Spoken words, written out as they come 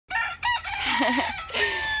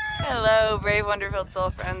Hello, brave, wonderful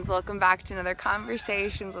soul friends. Welcome back to another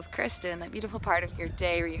Conversations with Kristin, that beautiful part of your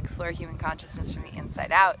day where you explore human consciousness from the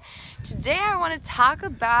inside out. Today I want to talk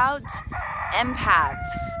about empaths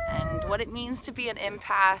and what it means to be an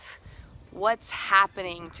empath, what's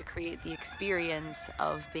happening to create the experience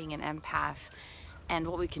of being an empath, and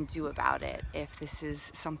what we can do about it if this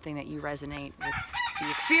is something that you resonate with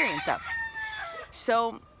the experience of.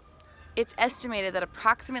 So, it's estimated that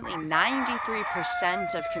approximately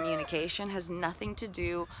 93% of communication has nothing to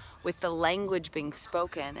do with the language being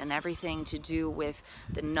spoken and everything to do with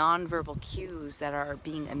the nonverbal cues that are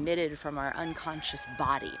being emitted from our unconscious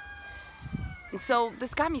body. And so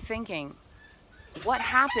this got me thinking, what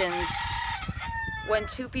happens when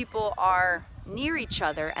two people are near each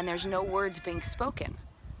other and there's no words being spoken?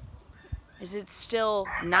 Is it still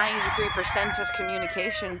 93% of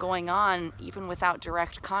communication going on even without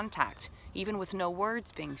direct contact, even with no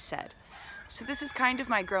words being said? So this is kind of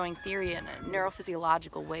my growing theory and a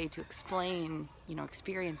neurophysiological way to explain,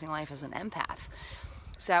 experiencing life as an empath.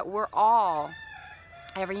 Is that we're all,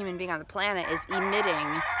 every human being on the planet is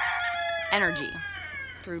emitting energy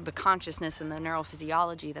through the consciousness and the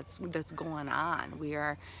neurophysiology that's going on. We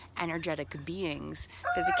are energetic beings.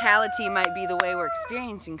 Physicality might be the way we're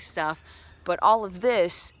experiencing stuff, but all of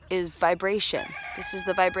this is vibration. This is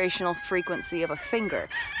the vibrational frequency of a finger.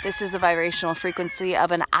 This is the vibrational frequency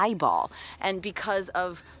of an eyeball. And because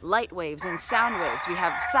of light waves and sound waves, we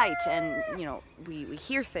have sight and, we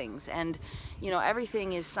hear things. And,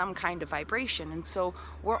 everything is some kind of vibration. And so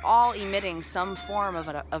we're all emitting some form of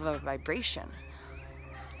a vibration.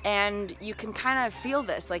 And you can kind of feel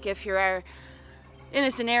this. Like if you're in a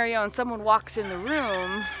scenario and someone walks in the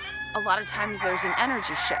room, a lot of times there's an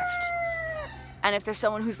energy shift. And if there's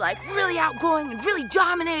someone who's like really outgoing and really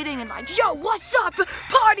dominating and like, yo, what's up?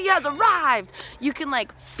 Party has arrived. You can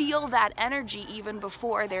like feel that energy even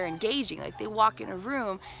before they're engaging. Like they walk in a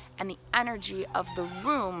room and the energy of the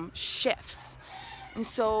room shifts. And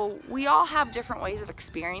so we all have different ways of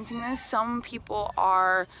experiencing this. Some people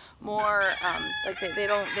are more like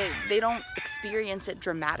they don't experience it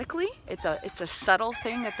dramatically. It's a subtle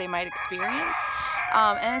thing that they might experience.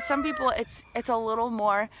 And some people it's a little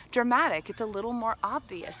more dramatic. It's a little more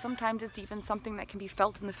obvious. Sometimes it's even something that can be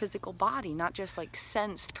felt in the physical body, not just like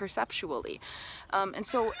sensed perceptually. And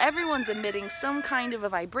so everyone's emitting some kind of a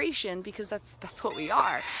vibration because that's what we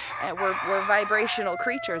are. We're vibrational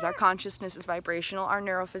creatures. Our consciousness is vibrational. Our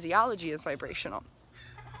neurophysiology is vibrational.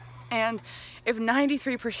 And if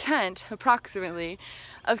 93% approximately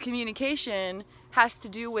of communication has to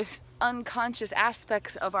do with unconscious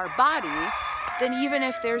aspects of our body, then even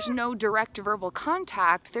if there's no direct verbal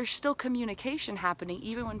contact, there's still communication happening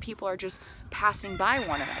even when people are just passing by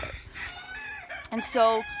one another. And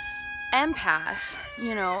so empath,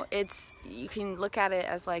 you can look at it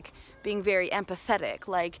as like being very empathetic.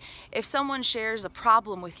 Like if someone shares a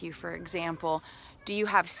problem with you, for example, do you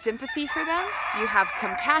have sympathy for them? Do you have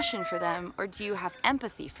compassion for them? Or do you have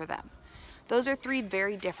empathy for them? Those are three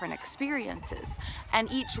very different experiences,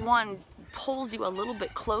 and each one pulls you a little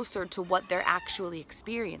bit closer to what they're actually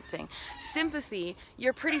experiencing. Sympathy,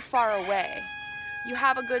 you're pretty far away. You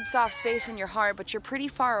have a good soft space in your heart, but you're pretty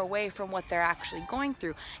far away from what they're actually going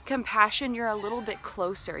through. Compassion, you're a little bit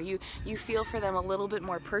closer. You feel for them a little bit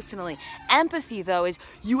more personally. Empathy, though, is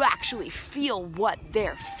you actually feel what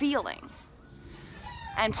they're feeling.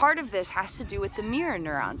 And part of this has to do with the mirror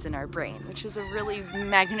neurons in our brain, which is a really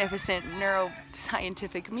magnificent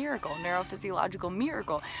neuroscientific miracle, neurophysiological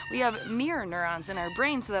miracle. We have mirror neurons in our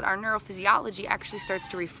brain so that our neurophysiology actually starts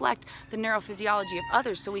to reflect the neurophysiology of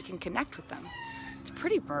others so we can connect with them. It's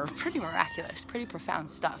pretty miraculous, pretty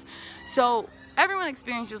profound stuff. So everyone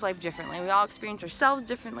experiences life differently. We all experience ourselves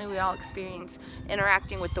differently. We all experience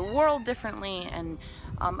interacting with the world differently, and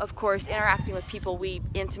of course, interacting with people we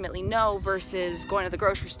intimately know versus going to the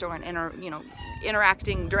grocery store and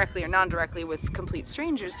interacting directly or non-directly with complete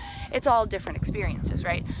strangers. It's all different experiences,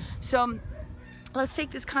 right? So let's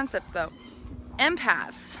take this concept though.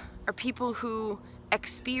 Empaths are people who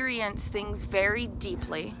experience things very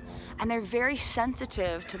deeply, and they're very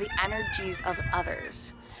sensitive to the energies of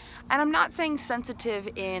others. And I'm not saying sensitive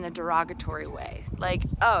in a derogatory way, like,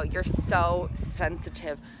 oh, you're so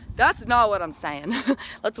sensitive. That's not what I'm saying.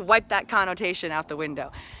 Let's wipe that connotation out the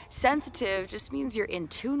window. Sensitive just means you're in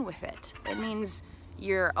tune with it. It means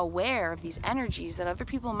you're aware of these energies that other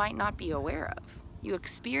people might not be aware of. You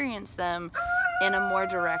experience them in a more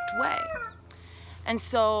direct way. And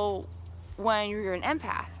so when you're an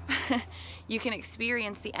empath, you can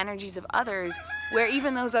experience the energies of others where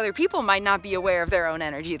even those other people might not be aware of their own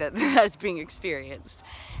energy that's being experienced.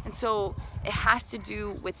 And so It has to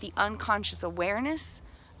do with the unconscious awareness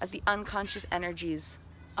of the unconscious energies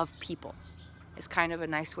of people. It's kind of a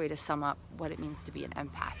nice way to sum up what it means to be an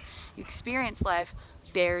empath. You experience life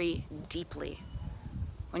very deeply.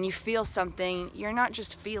 When you feel something, you're not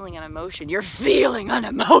just feeling an emotion, you're feeling an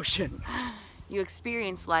emotion. You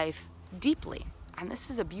experience life deeply, and this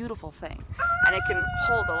is a beautiful thing. And it can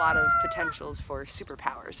hold a lot of potentials for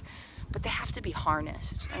superpowers, but they have to be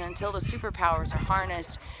harnessed. And until the superpowers are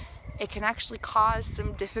harnessed, it can actually cause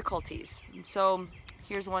some difficulties. And so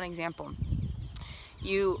here's one example.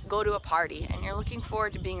 You go to a party and you're looking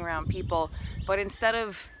forward to being around people, but instead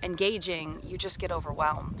of engaging, you just get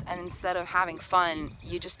overwhelmed. And instead of having fun,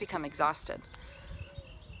 you just become exhausted.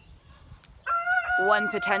 One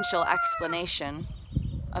potential explanation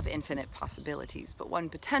of infinite possibilities, but one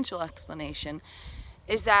potential explanation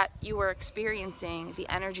is that you were experiencing the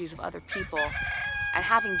energies of other people and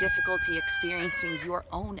having difficulty experiencing your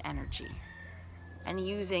own energy and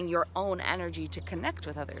using your own energy to connect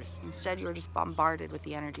with others. Instead, you were just bombarded with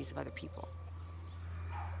the energies of other people.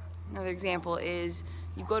 Another example is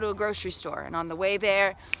you go to a grocery store, and on the way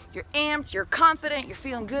there, you're amped, you're confident, you're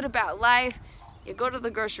feeling good about life. You go to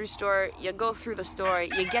the grocery store, you go through the store,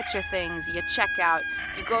 you get your things, you check out,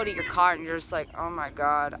 you go to your car, and you're just like, oh my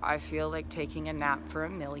God, I feel like taking a nap for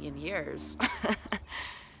 1,000,000 years.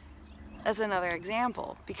 That's another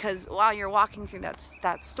example, because while you're walking through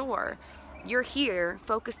that store, you're here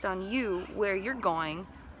focused on you, where you're going,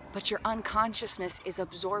 but your unconsciousness is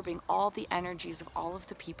absorbing all the energies of all of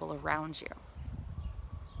the people around you.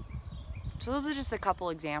 So those are just a couple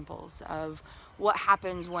examples of what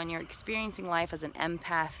happens when you're experiencing life as an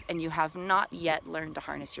empath and you have not yet learned to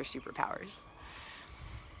harness your superpowers.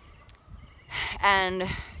 And,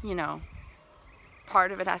 you know,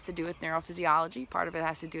 part of it has to do with neurophysiology, part of it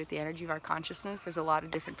has to do with the energy of our consciousness. There's a lot of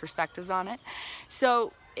different perspectives on it.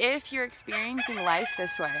 So if you're experiencing life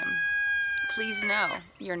this way, please know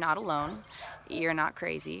you're not alone, you're not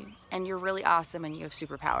crazy, and you're really awesome, and you have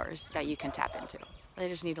superpowers that you can tap into. You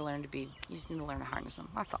just need to learn to harness them,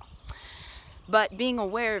 that's all. But being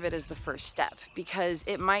aware of it is the first step, because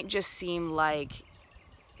it might just seem like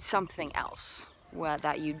something else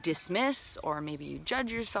that you dismiss, or maybe you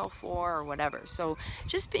judge yourself for, or whatever. So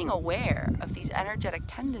just being aware of these energetic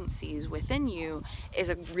tendencies within you is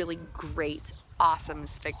a really great, awesome,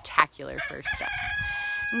 spectacular first step.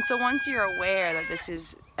 And so once you're aware that this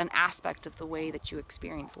is an aspect of the way that you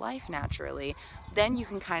experience life naturally, then you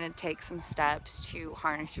can kind of take some steps to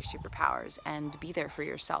harness your superpowers and be there for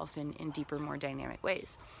yourself in deeper, more dynamic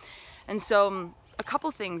ways. And so a couple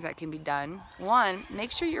things that can be done. One,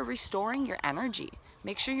 make sure you're restoring your energy.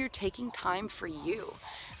 Make sure you're taking time for you.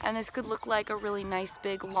 And this could look like a really nice,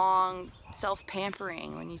 big, long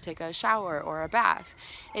self-pampering when you take a shower or a bath.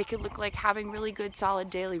 It could look like having really good, solid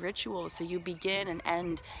daily rituals, so you begin and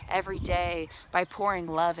end every day by pouring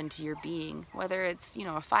love into your being. Whether it's, you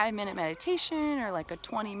know, a 5-minute meditation or like a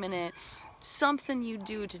 20-minute, something you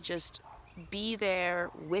do to just be there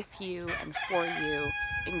with you and for you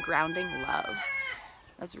in grounding love.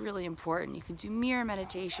 That's really important. You can do mirror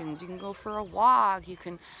meditations, you can go for a walk, you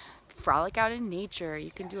can frolic out in nature,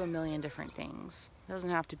 you can do a million different things. It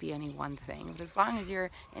doesn't have to be any one thing, but as long as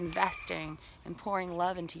you're investing and pouring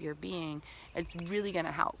love into your being, it's really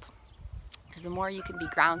gonna help. Because the more you can be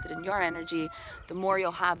grounded in your energy, the more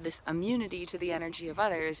you'll have this immunity to the energy of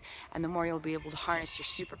others, and the more you'll be able to harness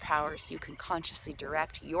your superpowers so you can consciously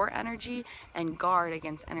direct your energy and guard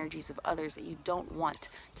against energies of others that you don't want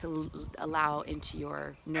to allow into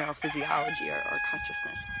your neurophysiology or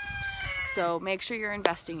consciousness. So make sure you're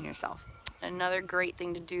investing in yourself. Another great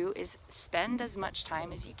thing to do is spend as much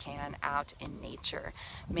time as you can out in nature.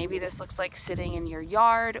 Maybe this looks like sitting in your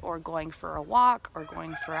yard, or going for a walk, or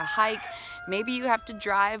going for a hike. Maybe you have to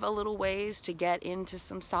drive a little ways to get into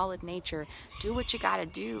some solid nature. Do what you gotta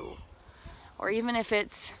do. Or even if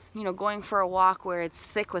it's, you know, going for a walk where it's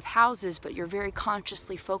thick with houses, but you're very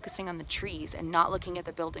consciously focusing on the trees and not looking at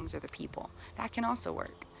the buildings or the people. That can also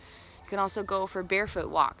work. You can also go for barefoot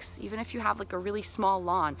walks. Even if you have like a really small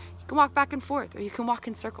lawn, you can walk back and forth, or you can walk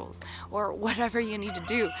in circles, or whatever you need to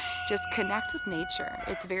do. Just connect with nature.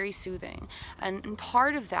 It's very soothing. And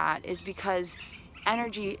part of that is because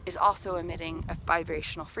energy is also emitting a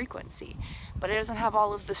vibrational frequency, but it doesn't have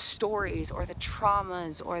all of the stories or the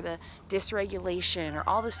traumas or the dysregulation or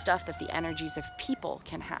all the stuff that the energies of people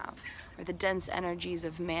can have. or the dense energies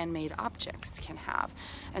of man-made objects can have.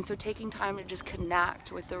 And so taking time to just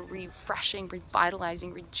connect with the refreshing,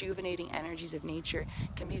 revitalizing, rejuvenating energies of nature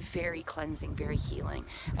can be very cleansing, very healing.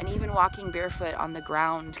 And even walking barefoot on the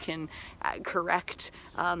ground can correct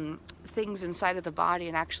things inside of the body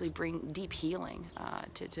and actually bring deep healing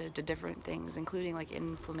to different things, including like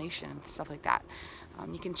inflammation and stuff like that.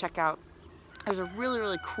 You can check out, there's a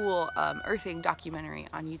really cool earthing documentary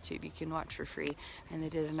on YouTube you can watch for free, and they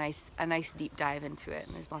did a nice deep dive into it,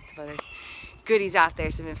 and there's lots of other goodies out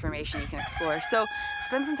there, some information you can explore. So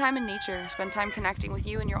spend some time in nature, spend time connecting with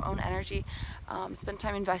you and your own energy, spend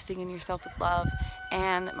time investing in yourself with love.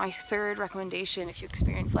 And my third recommendation, if you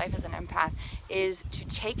experience life as an empath, is to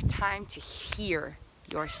take time to hear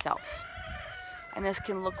yourself. And this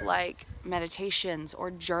can look like meditations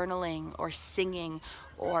or journaling or singing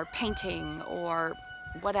or painting or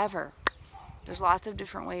whatever. There's lots of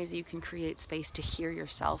different ways that you can create space to hear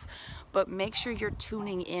yourself, but make sure you're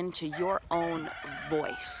tuning into your own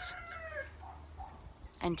voice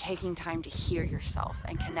and taking time to hear yourself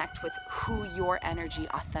and connect with who your energy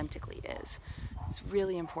authentically is. It's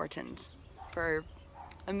really important for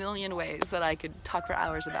a million ways that I could talk for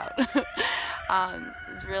hours about.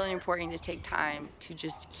 It's really important to take time to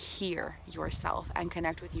just hear yourself and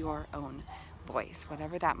connect with your own voice,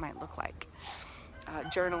 whatever that might look like.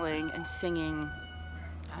 Journaling and singing,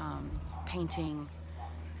 painting,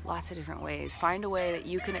 lots of different ways. Find a way that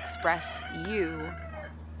you can express you,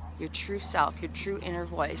 your true self, your true inner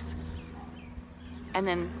voice, and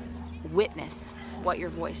then witness what your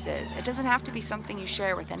voice is. It doesn't have to be something you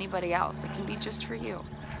share with anybody else. It can be just for you.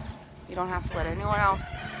 You don't have to let anyone else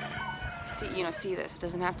see this. It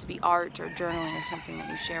doesn't have to be art or journaling or something that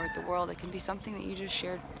you share with the world. It can be something that you just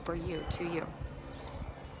shared for you, to you.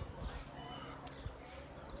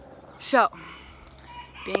 So,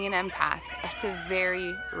 being an empath, it's a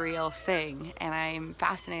very real thing, and I'm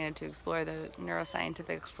fascinated to explore the neuroscientific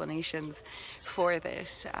explanations for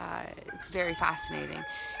this. It's very fascinating.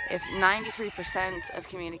 If 93% of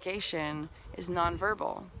communication is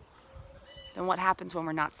nonverbal, then what happens when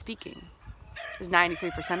we're not speaking? Is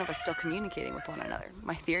 93% of us still communicating with one another?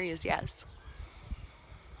 My theory is yes.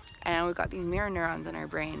 And we've got these mirror neurons in our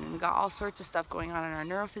brain, and we've got all sorts of stuff going on in our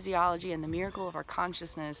neurophysiology and the miracle of our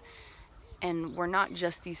consciousness. And we're not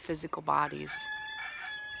just these physical bodies.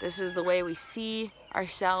 This is the way we see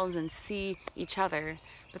ourselves and see each other,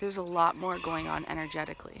 but there's a lot more going on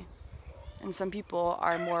energetically. And some people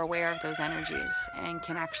are more aware of those energies and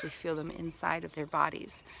can actually feel them inside of their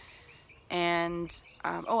bodies. And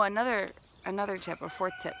another tip, or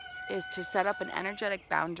fourth tip, is to set up an energetic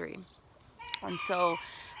boundary. And so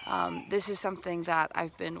this is something that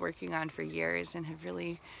I've been working on for years and have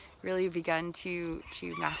really begun to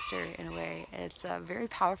master in a way. It's very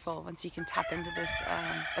powerful once you can tap into this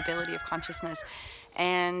ability of consciousness.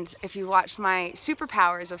 And if you watched my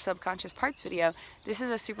SuperPowers of Subconscious Parts video, this is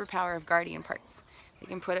a superpower of guardian parts. They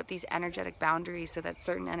can put up these energetic boundaries so that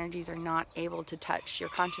certain energies are not able to touch your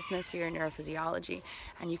consciousness or your neurophysiology,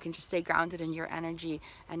 and you can just stay grounded in your energy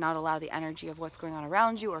and not allow the energy of what's going on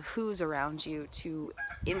around you or who's around you to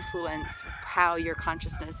influence how your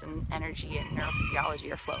consciousness and energy and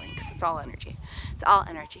neurophysiology are flowing, because it's all energy. It's all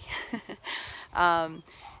energy.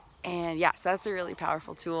 And yes, that's a really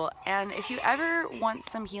powerful tool. And if you ever want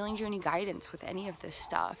some healing journey guidance with any of this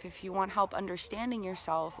stuff, if you want help understanding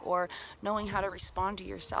yourself, or knowing how to respond to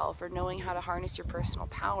yourself, or knowing how to harness your personal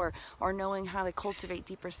power, or knowing how to cultivate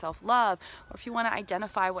deeper self-love, or if you want to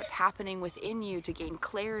identify what's happening within you to gain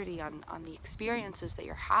clarity on the experiences that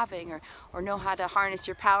you're having, or know how to harness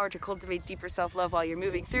your power to cultivate deeper self-love while you're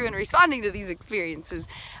moving through and responding to these experiences,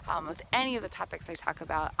 with any of the topics I talk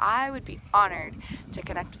about, I would be honored to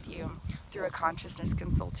connect with you through a consciousness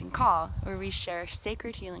consulting call, where we share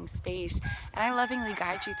sacred healing space, and I lovingly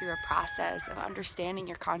guide you through a process of understanding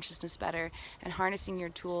your consciousness better and harnessing your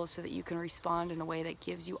tools so that you can respond in a way that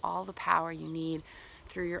gives you all the power you need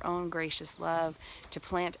through your own gracious love to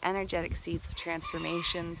plant energetic seeds of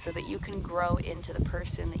transformation so that you can grow into the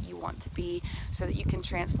person that you want to be, so that you can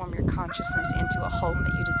transform your consciousness into a home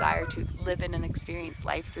that you desire to live in and experience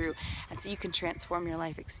life through, and so you can transform your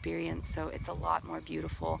life experience so it's a lot more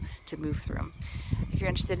beautiful to move through. If you're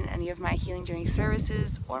interested in any of my Healing Journey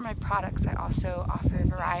services or my products, I also offer a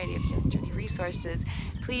variety of Healing Journey resources.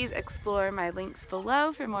 Please explore my links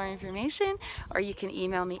below for more information, or you can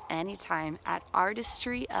email me anytime at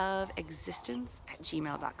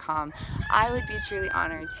artistryofexistence@gmail.com. I would be truly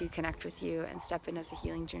honored to connect with you and step in as a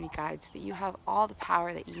healing journey guide so that you have all the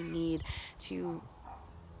power that you need to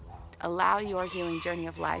allow your healing journey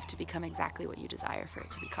of life to become exactly what you desire for it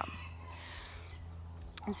to become.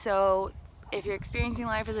 And so If you're experiencing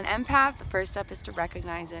life as an empath, the first step is to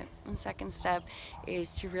recognize it. The second step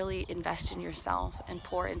is to really invest in yourself and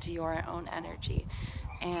pour into your own energy.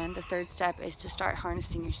 And the third step is to start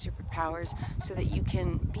harnessing your superpowers so that you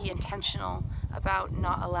can be intentional about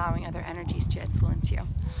not allowing other energies to influence you.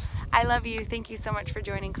 I love you. Thank you so much for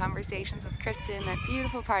joining Conversations with Kristin, that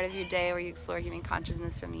beautiful part of your day where you explore human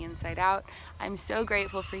consciousness from the inside out. I'm so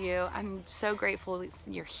grateful for you. I'm so grateful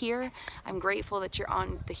you're here. I'm grateful that you're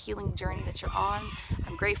on the healing journey that you're on.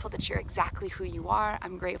 I'm grateful that you're exactly who you are.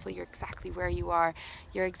 I'm grateful you're exactly where you are.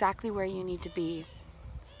 You're exactly where you need to be.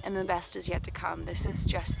 And the best is yet to come. This is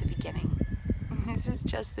just the beginning. This is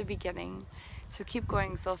just the beginning. So keep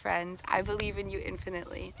going, soul friends. I believe in you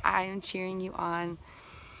infinitely. I am cheering you on.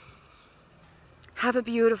 Have a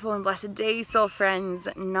beautiful and blessed day, soul friends.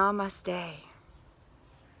 Namaste.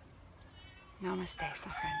 Namaste,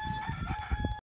 soul friends.